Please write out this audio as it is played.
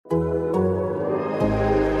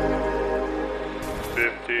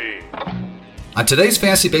On today's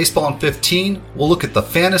Fantasy Baseball in 15, we'll look at the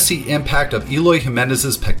fantasy impact of Eloy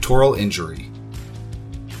Jimenez's pectoral injury.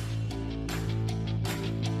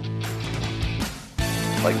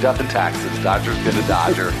 Like death and taxes, Dodger's gonna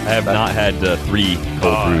Dodger. I have not had 3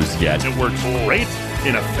 cold brews yet. It works great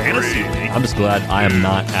in a fantasy league. I'm just glad I am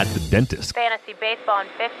not at the dentist. Fantasy Baseball in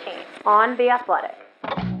 15 on The Athletic.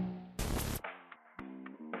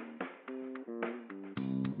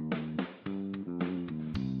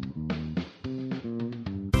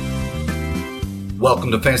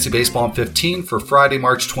 Welcome to Fantasy Baseball in 15 for Friday,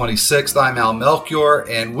 March 26th. I'm Al Melchior,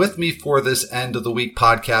 and with me for this end of the week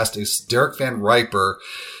podcast is Derek Van Riper.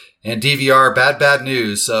 And DVR, bad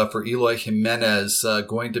news for Eloy Jimenez,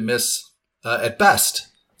 going to miss, at best,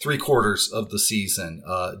 3/4 of the season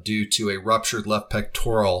due to a ruptured left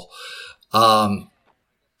pectoral.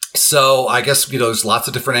 So I guess, there's lots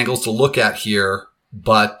of different angles to look at here,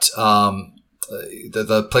 but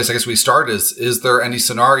the place I guess we start is there any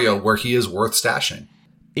scenario where he is worth stashing?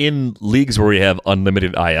 In leagues where you have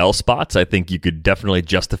unlimited IL spots, I think you could definitely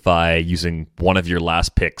justify using one of your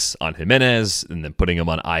last picks on Jimenez and then putting him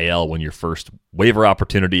on IL when your first waiver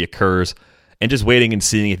opportunity occurs and just waiting and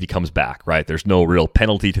seeing if he comes back, right? There's no real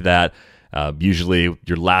penalty to that. Usually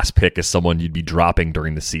your last pick is someone you'd be dropping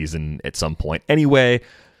during the season at some point anyway,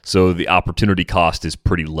 so the opportunity cost is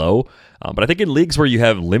pretty low. But I think in leagues where you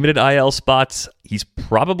have limited IL spots, he's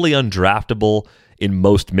probably undraftable in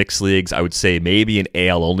most mixed leagues. I would say maybe in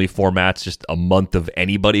AL-only formats, just a month of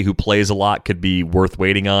anybody who plays a lot could be worth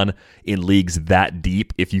waiting on in leagues that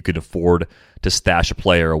deep if you could afford to stash a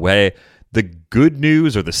player away. The good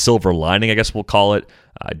news, or the silver lining, I guess we'll call it,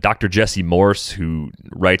 Dr. Jesse Morse, who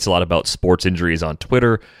writes a lot about sports injuries on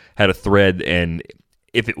Twitter, had a thread, and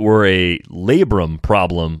if it were a labrum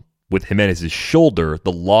problem with Jimenez's shoulder,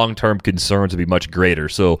 the long-term concerns would be much greater.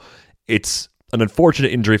 So it's an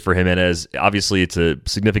unfortunate injury for Jimenez. Obviously, it's a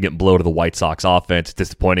significant blow to the White Sox offense. It's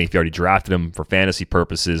disappointing if you already drafted him for fantasy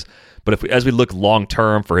purposes. But as we look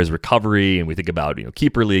long-term for his recovery and we think about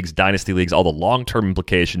keeper leagues, dynasty leagues, all the long-term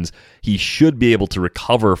implications, he should be able to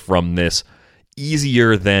recover from this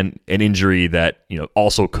easier than an injury that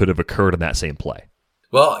also could have occurred in that same play.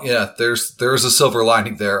 Well, yeah, there's a silver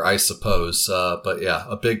lining there, I suppose. But yeah,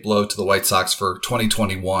 a big blow to the White Sox for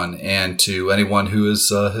 2021 and to anyone who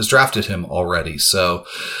has drafted him already. So,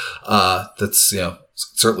 that's,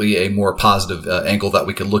 certainly a more positive angle that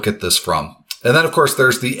we could look at this from. And then, of course,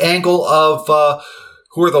 there's the angle of,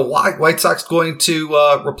 who are the White Sox going to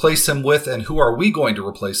replace him with, and who are we going to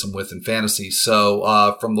replace him with in fantasy?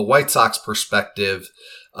 So, from the White Sox perspective,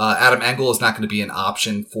 Adam Engel is not going to be an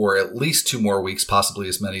option for at least 2 more weeks, possibly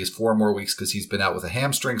as many as 4 more weeks, because he's been out with a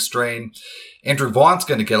hamstring strain. Andrew Vaughn's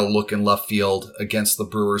going to get a look in left field against the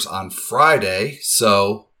Brewers on Friday.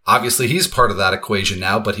 So obviously he's part of that equation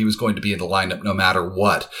now, but he was going to be in the lineup no matter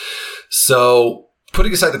what. So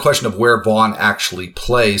putting aside the question of where Vaughn actually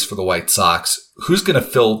plays for the White Sox, who's going to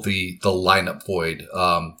fill the lineup void?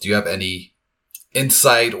 Do you have any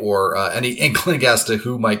insight or any inkling as to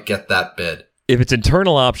who might get that bid? If it's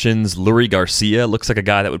internal options, Lurie Garcia looks like a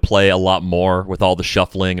guy that would play a lot more with all the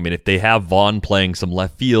shuffling. I mean, if they have Vaughn playing some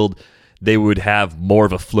left field, they would have more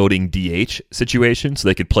of a floating DH situation, so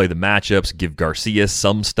they could play the matchups, give Garcia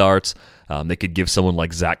some starts. They could give someone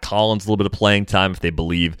like Zach Collins a little bit of playing time if they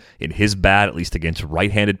believe in his bat, at least against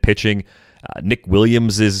right-handed pitching. Nick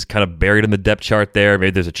Williams is kind of buried in the depth chart there.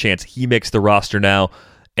 Maybe there's a chance he makes the roster now.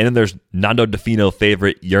 And then there's Nando DeFino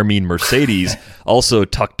favorite Yermin Mercedes also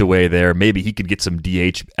tucked away there. Maybe he could get some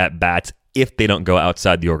DH at bats if they don't go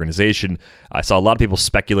outside the organization. I saw a lot of people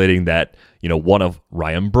speculating that one of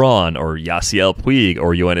Ryan Braun or Yasiel Puig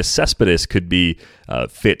or Yoenis Cespedes could be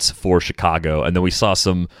fits for Chicago. And then we saw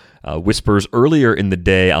some whispers earlier in the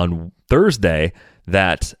day on Thursday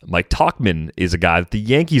that Mike Tauchman is a guy that the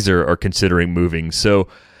Yankees are considering moving. So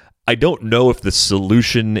I don't know if the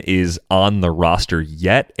solution is on the roster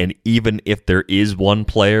yet, and even if there is one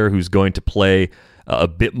player who's going to play a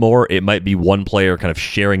bit more, it might be one player kind of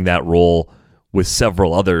sharing that role with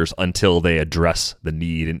several others until they address the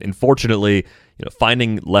need. And fortunately,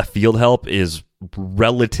 finding left field help is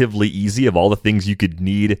relatively easy. Of all the things you could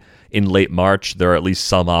need in late March, there are at least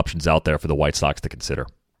some options out there for the White Sox to consider.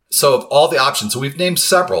 So of all the options, so we've named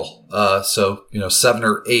several, 7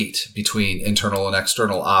 or 8 between internal and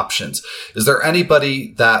external options. Is there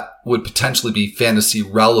anybody that would potentially be fantasy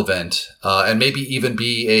relevant, and maybe even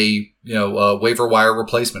be a waiver wire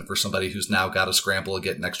replacement for somebody who's now got to scramble to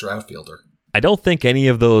get an extra outfielder? I don't think any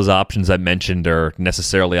of those options I mentioned are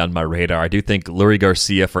necessarily on my radar. I do think Lurie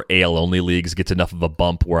Garcia for AL-only leagues gets enough of a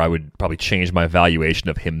bump where I would probably change my valuation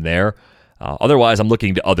of him there. Otherwise, I'm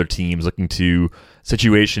looking to other teams, looking to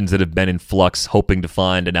situations that have been in flux, hoping to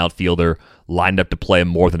find an outfielder lined up to play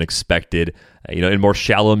more than expected. In more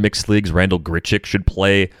shallow mixed leagues, Randal Grichuk should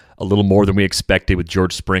play a little more than we expected with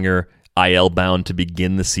George Springer IL bound to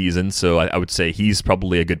begin the season. So I would say he's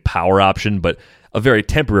probably a good power option, but a very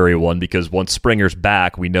temporary one because once Springer's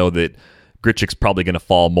back, we know that Grichuk's probably going to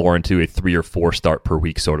fall more into a 3 or 4 start per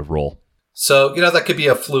week sort of role. So, that could be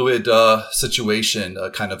a fluid situation,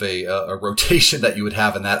 kind of a rotation that you would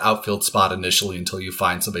have in that outfield spot initially until you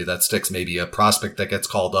find somebody that sticks, maybe a prospect that gets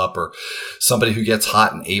called up or somebody who gets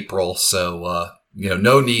hot in April. So,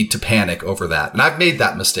 no need to panic over that. And I've made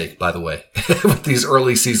that mistake, by the way, with these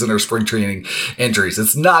early season or spring training injuries.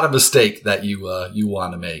 It's not a mistake that you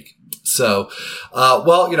want to make. So,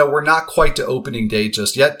 we're not quite to opening day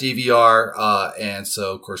just yet, DVR. And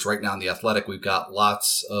so, of course, right now in The Athletic, we've got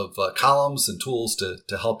lots of columns and tools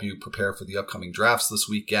to help you prepare for the upcoming drafts this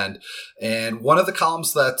weekend. And one of the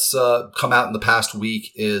columns that's come out in the past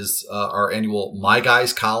week is our annual My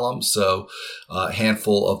Guys column. So a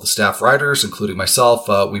handful of the staff writers, including myself,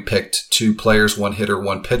 we picked 2 players, 1 hitter,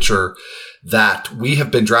 1 pitcher that we have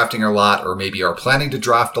been drafting a lot or maybe are planning to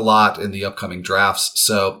draft a lot in the upcoming drafts.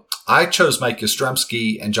 So I chose Mike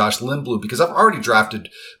Yastrzemski and Josh Lindblom because I've already drafted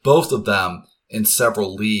both of them in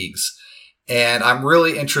several leagues. And I'm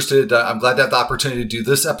really interested. I'm glad to have the opportunity to do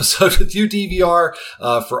this episode with you, DVR,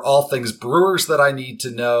 for all things Brewers that I need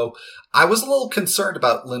to know. I was a little concerned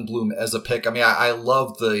about Lindblom as a pick. I mean, I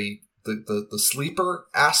love the sleeper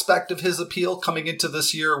aspect of his appeal coming into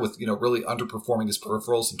this year with, really underperforming his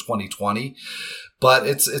peripherals in 2020. But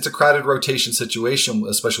it's a crowded rotation situation,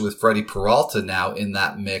 especially with Freddie Peralta now in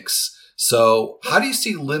that mix. So how do you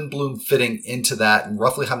see Lindblom fitting into that? And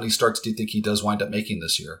roughly how many starts do you think he does wind up making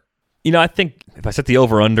this year? I think if I set the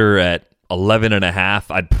over-under at 11.5,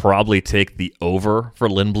 I'd probably take the over for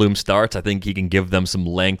Lindblom starts. I think he can give them some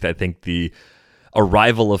length. I think the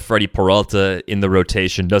arrival of Freddie Peralta in the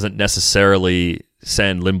rotation doesn't necessarily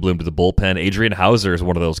send Lindblom to the bullpen. Adrian Hauser is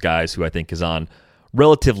one of those guys who I think is on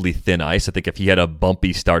relatively thin ice. I think if he had a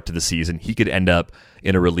bumpy start to the season, he could end up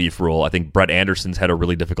in a relief role. I think Brett Anderson's had a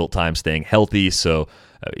really difficult time staying healthy, so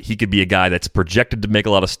he could be a guy that's projected to make a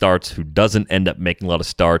lot of starts who doesn't end up making a lot of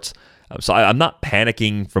starts. So I'm not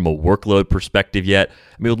panicking from a workload perspective yet.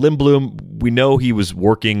 I mean, with Lindblom, we know he was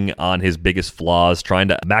working on his biggest flaws, trying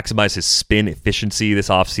to maximize his spin efficiency this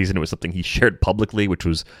offseason. It was something he shared publicly, which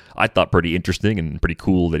was, I thought, pretty interesting and pretty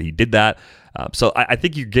cool that he did that. So I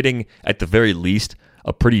think you're getting, at the very least,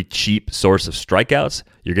 a pretty cheap source of strikeouts.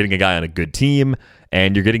 You're getting a guy on a good team,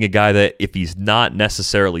 and you're getting a guy that, if he's not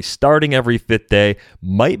necessarily starting every 5th day,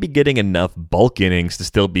 might be getting enough bulk innings to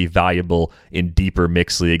still be valuable in deeper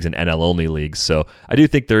mixed leagues and NL-only leagues. So I do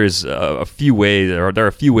think there is a few ways, or there are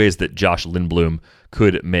a few ways that Josh Lindblom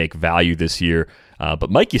could make value this year. But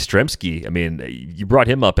Mike Yastrzemski, I mean, you brought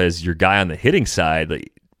him up as your guy on the hitting side.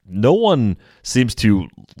 No one seems to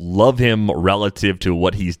love him relative to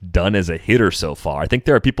what he's done as a hitter so far. I think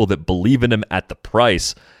there are people that believe in him at the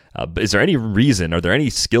price. But is there any reason, are there any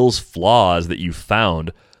skills flaws that you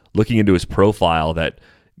found looking into his profile that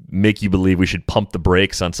make you believe we should pump the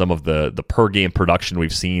brakes on some of the per game production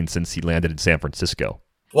we've seen since he landed in San Francisco?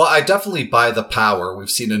 Well, I definitely buy the power. We've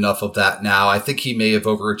seen enough of that now. I think he may have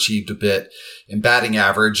overachieved a bit in batting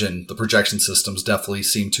average, and the projection systems definitely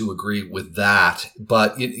seem to agree with that.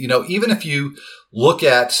 But, even if you look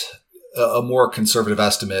at a more conservative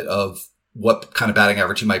estimate of what kind of batting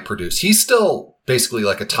average he might produce, he's still basically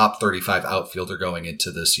like a top 35 outfielder going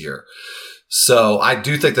into this year. So I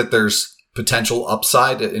do think that there's potential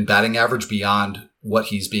upside in batting average beyond what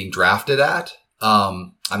he's being drafted at.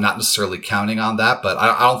 I'm not necessarily counting on that, but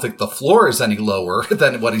I don't think the floor is any lower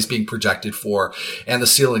than what he's being projected for, and the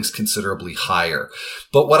ceiling's considerably higher.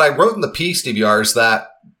 But what I wrote in the piece, DVR, is that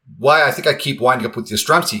why I think I keep winding up with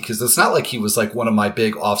Yastrzemski, because it's not like he was like one of my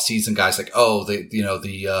big off-season guys, like,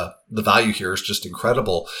 the value here is just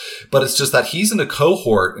incredible. But it's just that he's in a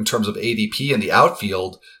cohort in terms of ADP in the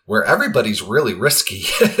outfield where everybody's really risky.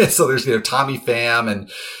 So there's, Tommy Pham and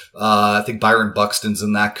I think Byron Buxton's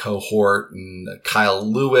in that cohort, and Kyle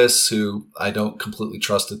Lewis, who I don't completely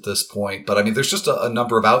trust at this point. But I mean, there's just a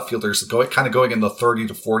number of outfielders going in the 30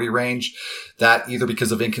 to 40 range that, either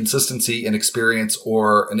because of inconsistency, inexperience,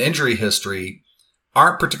 or an injury history,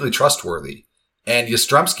 aren't particularly trustworthy. And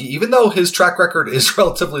Yastrzemski, even though his track record is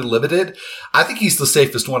relatively limited, I think he's the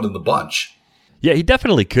safest one in the bunch. Yeah, he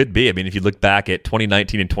definitely could be. I mean, if you look back at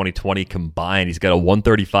 2019 and 2020 combined, he's got a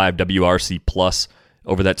 135 WRC plus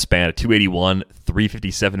over that span, a 281,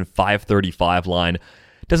 357, 535 line.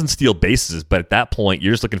 Doesn't steal bases, but at that point,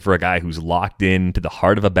 you're just looking for a guy who's locked in to the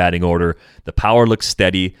heart of a batting order. The power looks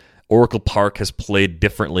steady. Oracle Park has played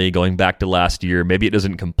differently going back to last year. Maybe it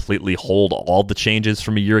doesn't completely hold all the changes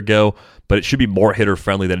from a year ago, but it should be more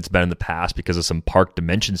hitter-friendly than it's been in the past because of some park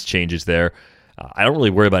dimensions changes there. I don't really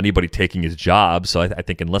worry about anybody taking his job, so I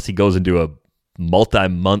think unless he goes into a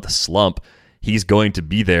multi-month slump, he's going to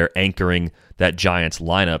be there anchoring that Giants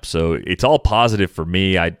lineup. So it's all positive for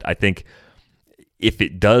me. I think if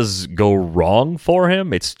it does go wrong for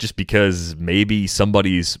him, it's just because maybe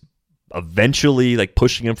somebody's eventually like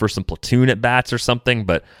pushing him for some platoon at bats or something,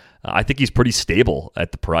 but I think he's pretty stable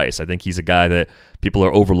at the price. I think he's a guy that people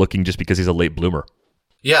are overlooking just because he's a late bloomer.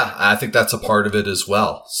 Yeah, I think that's a part of it as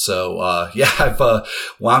well. So, I've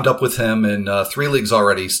wound up with him in 3 leagues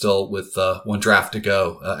already, still with 1 draft to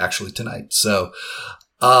go, actually tonight. So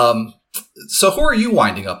who are you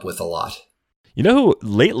winding up with a lot? You know who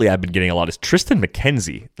lately I've been getting a lot is Tristan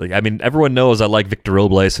McKenzie. Everyone knows I like Victor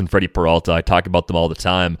Robles and Freddie Peralta. I talk about them all the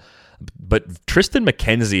time. But Tristan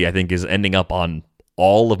McKenzie, I think, is ending up on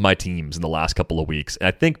all of my teams in the last couple of weeks. And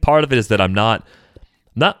I think part of it is that I'm not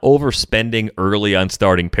overspending early on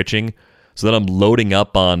starting pitching, so that I'm loading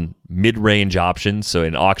up on mid-range options. So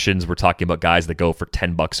in auctions, we're talking about guys that go for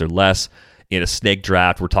 $10 or less. In a snake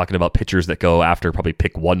draft, we're talking about pitchers that go after probably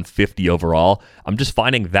pick 150 overall. I'm just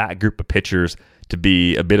finding that group of pitchers to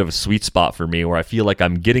be a bit of a sweet spot for me, where I feel like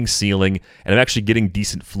I'm getting ceiling and I'm actually getting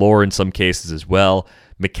decent floor in some cases as well.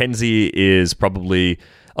 McKenzie is probably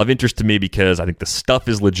of interest to me because I think the stuff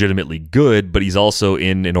is legitimately good, but he's also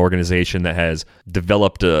in an organization that has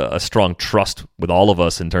developed a strong trust with all of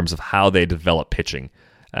us in terms of how they develop pitching.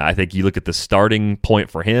 I think you look at the starting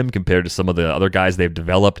point for him compared to some of the other guys they've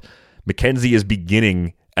developed, McKenzie is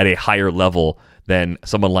beginning at a higher level than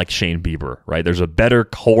someone like Shane Bieber, right? There's a better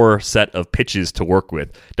core set of pitches to work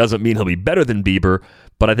with. Doesn't mean he'll be better than Bieber,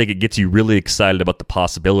 but I think it gets you really excited about the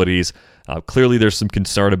possibilities. Clearly, there's some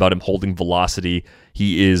concern about him holding velocity.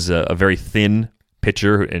 He is a very thin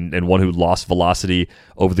pitcher and one who lost velocity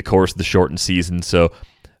over the course of the shortened season. So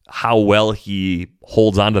how well he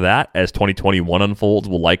holds on to that as 2021 unfolds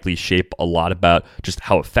will likely shape a lot about just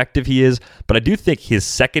how effective he is. But I do think his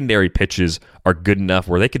secondary pitches are good enough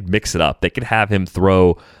where they could mix it up. They could have him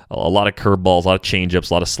throw a lot of curveballs, a lot of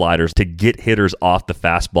changeups, a lot of sliders to get hitters off the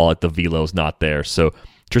fastball if the velo's not there. So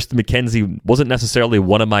Tristan McKenzie wasn't necessarily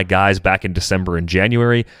one of my guys back in December and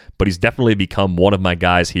January, but he's definitely become one of my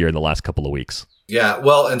guys here in the last couple of weeks. Yeah,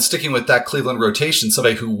 well, and sticking with that Cleveland rotation,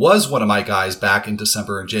 somebody who was one of my guys back in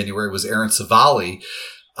December and January was Aaron Civale.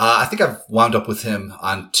 I think I've wound up with him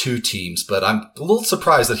on 2 teams, but I'm a little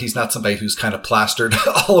surprised that he's not somebody who's kind of plastered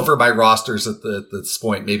all over my rosters at this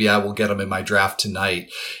point. Maybe I will get him in my draft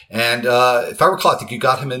tonight. And if I recall, I think you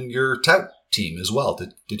got him in your tout team as well.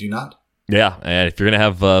 Did you not? Yeah, and if you're going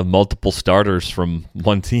to have multiple starters from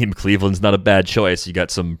one team, Cleveland's not a bad choice. You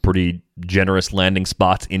got some pretty generous landing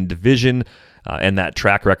spots in division. And that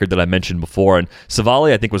track record that I mentioned before. And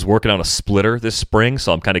Civale, I think, was working on a splitter this spring,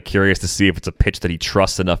 so I'm kind of curious to see if it's a pitch that he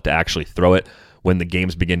trusts enough to actually throw it when the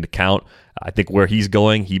games begin to count. I think where he's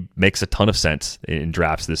going, he makes a ton of sense in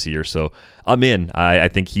drafts this year, so I'm in. I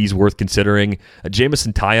think he's worth considering.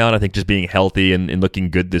 Jameson Taillon, I think just being healthy and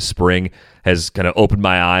looking good this spring has kind of opened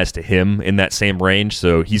my eyes to him in that same range,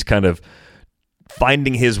 so he's kind of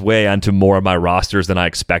finding his way onto more of my rosters than I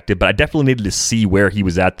expected, but I definitely needed to see where he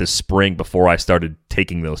was at this spring before I started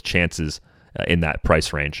taking those chances in that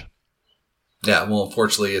price range. Yeah, well,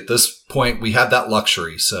 unfortunately, at this point, we have that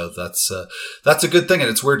luxury, so that's a good thing. And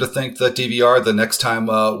it's weird to think that DVR, the next time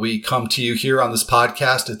we come to you here on this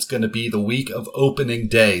podcast, it's going to be the week of opening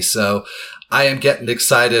day. So I am getting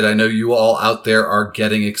excited. I know you all out there are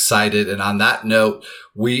getting excited. And on that note,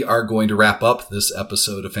 we are going to wrap up this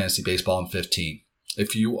episode of Fantasy Baseball in 15.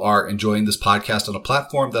 If you are enjoying this podcast on a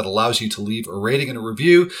platform that allows you to leave a rating and a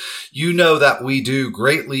review, you know that we do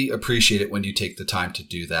greatly appreciate it when you take the time to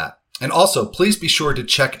do that. And also, please be sure to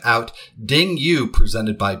check out Ding You,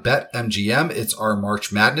 presented by BetMGM. It's our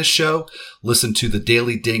March Madness show. Listen to the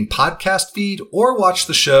Daily Ding podcast feed or watch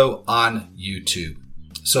the show on YouTube.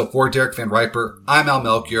 So for Derek Van Riper, I'm Al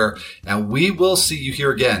Melchior, and we will see you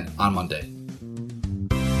here again on Monday.